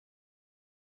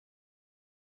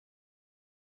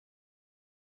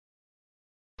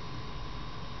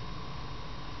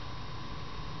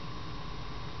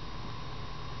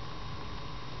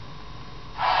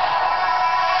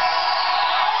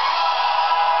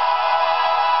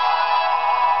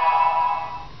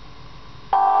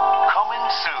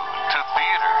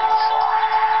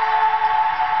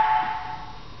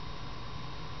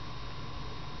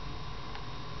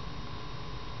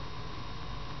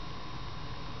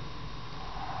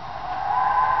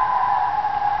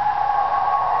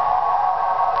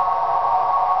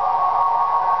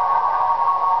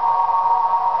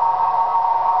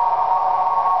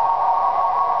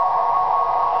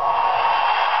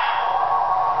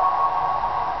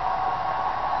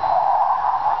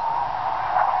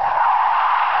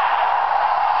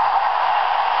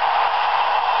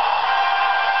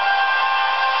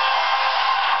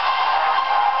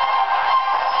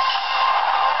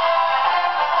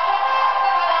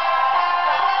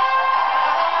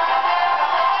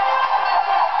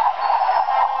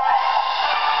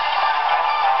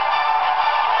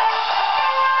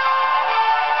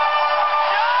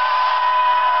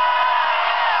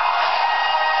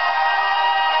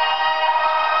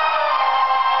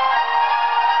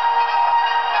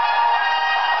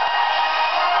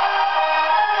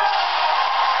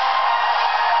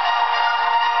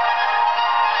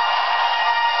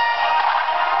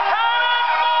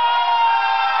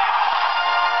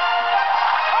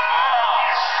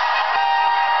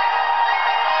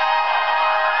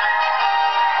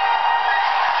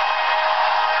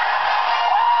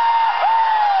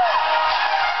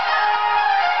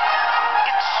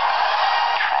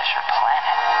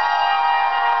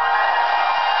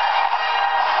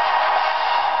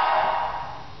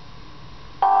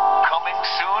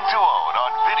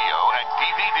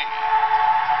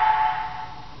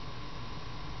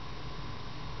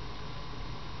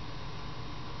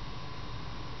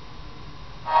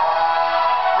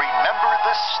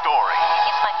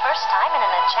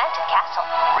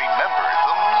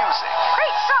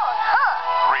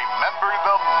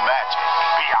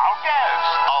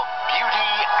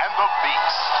the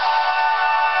Beast.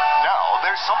 Now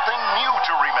there's something new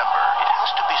to remember. It has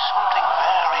to be something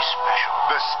very special.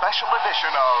 The special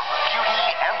edition of Beauty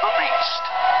and the Beast.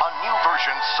 A new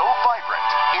version so vibrant,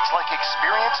 it's like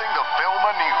experiencing the film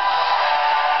anew.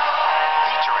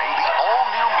 Featuring the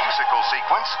all-new musical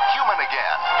sequence, Human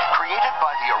Again, created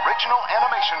by the original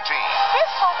animation team.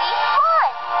 This will be fun!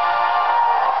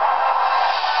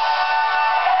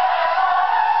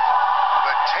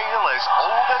 The tale as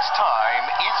old as time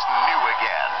is new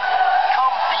again.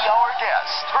 Come be our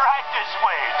guest. Right this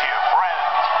way, dear friend.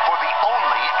 For the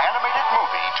only animated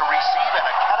movie to receive an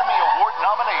Academy Award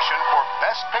nomination for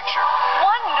Best Picture.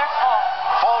 Wonderful!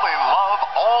 Fall in love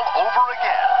all over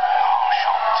again. Oh,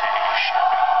 Chantez,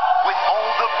 chérie. With all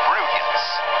the brilliance,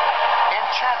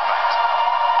 enchantment,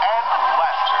 and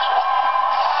laughter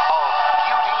of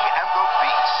Beauty and the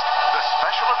Beast. The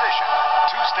special edition,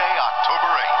 Tuesday,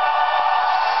 October 8th.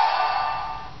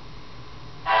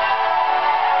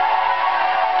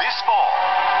 This fall,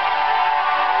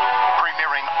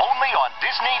 premiering only on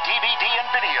Disney DVD and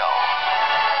video.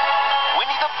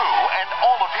 Winnie the Pooh and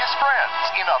all of his friends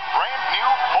in a brand new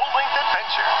full-length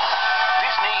adventure.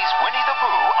 Disney's Winnie the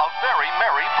Pooh, A Very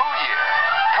Merry Pooh Year.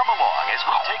 Come along as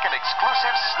we take an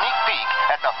exclusive sneak peek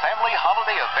at the family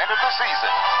holiday event of the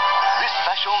season. This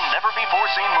special,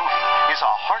 never-before-seen movie is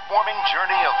a heartwarming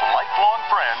journey of lifelong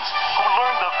friends who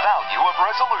learn the value of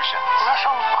resolutions.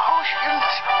 Resolutions?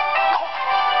 No,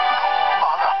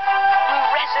 Mother.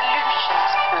 Resolutions.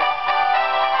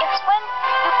 It's when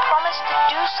you promise to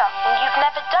do something you've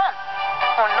never done,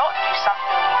 or not do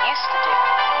something you used to do.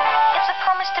 It's a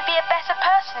promise to be a better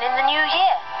person in the new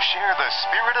year. Share the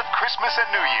spirit of Christmas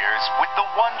and New Year's with the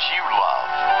ones you love.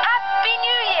 Happy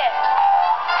New Year!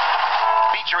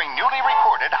 Featuring newly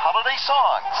recorded holiday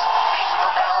songs.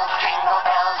 Jingle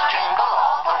bells, jingle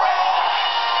all the way.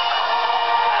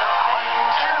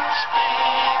 Winter's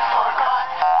been forgot.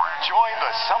 Join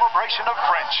the celebration of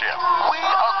friendship. We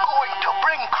are going to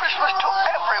bring Christmas to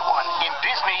everyone. In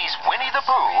Disney's Winnie the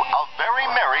Pooh, A Very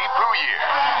Merry Pooh Year.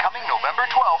 Coming November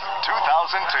 12th,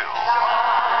 2002.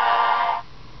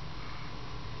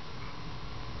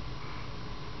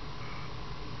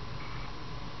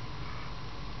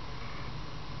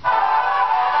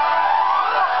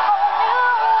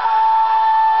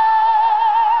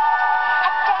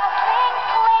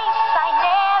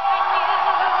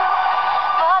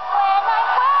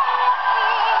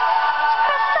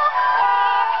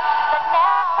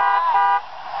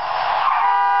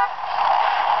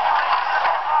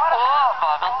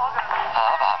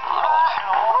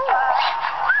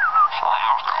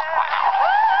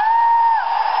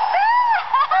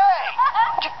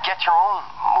 Your own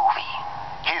movie.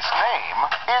 His name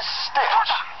is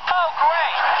Stitch. Oh,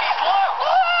 great. He's loose.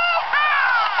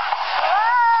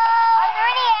 Are there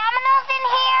any aminals in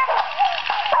here?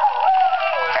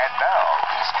 And now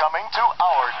he's coming to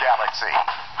our galaxy.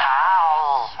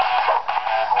 How?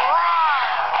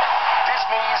 Wow!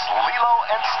 Disney's Lilo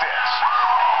and Stitch.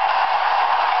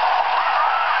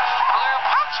 Blue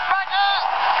punch buggy.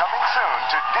 Coming soon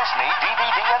to Disney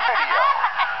DVD and video.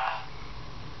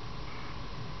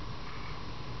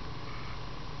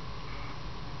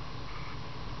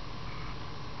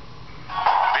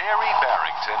 Barry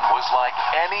Barrington was like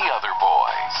any other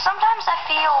boy. Sometimes I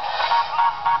feel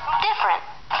different.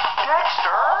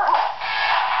 Dexter?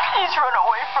 He's run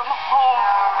away from home.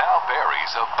 Now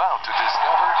Barry's about to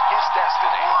discover his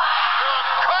destiny. The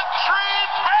Country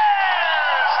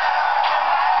Bears!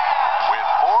 With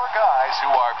four guys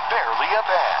who are barely a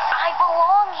band. I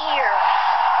belong here.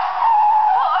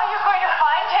 Well, are you going to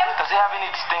find him? Does he have any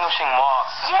distinguishing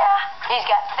marks? Yeah, he's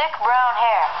got thick brown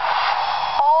hair.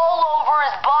 All over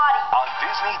his body. On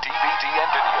Disney DVD and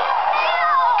video.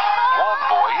 One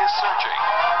boy is searching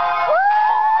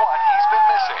for what he's been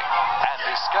missing and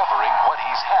discovering what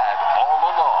he's had all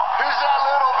along. Who's that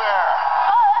little bear?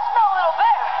 Oh, that's no little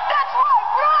bear. That's my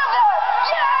brother.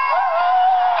 Yeah!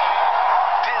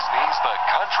 Disney's The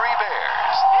Country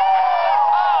Bears.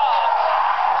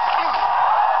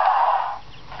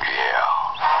 Yeah.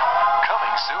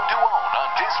 Coming soon to own on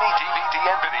Disney DVD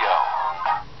and video.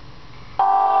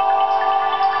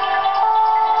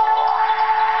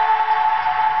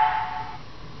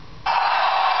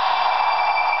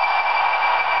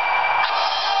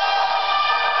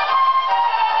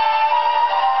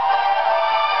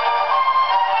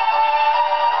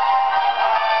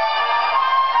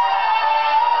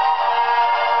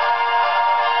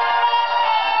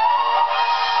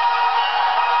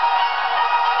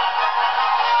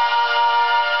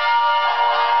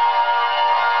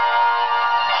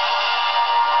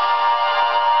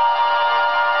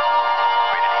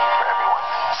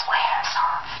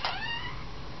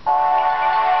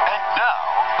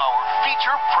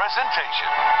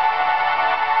 presentation.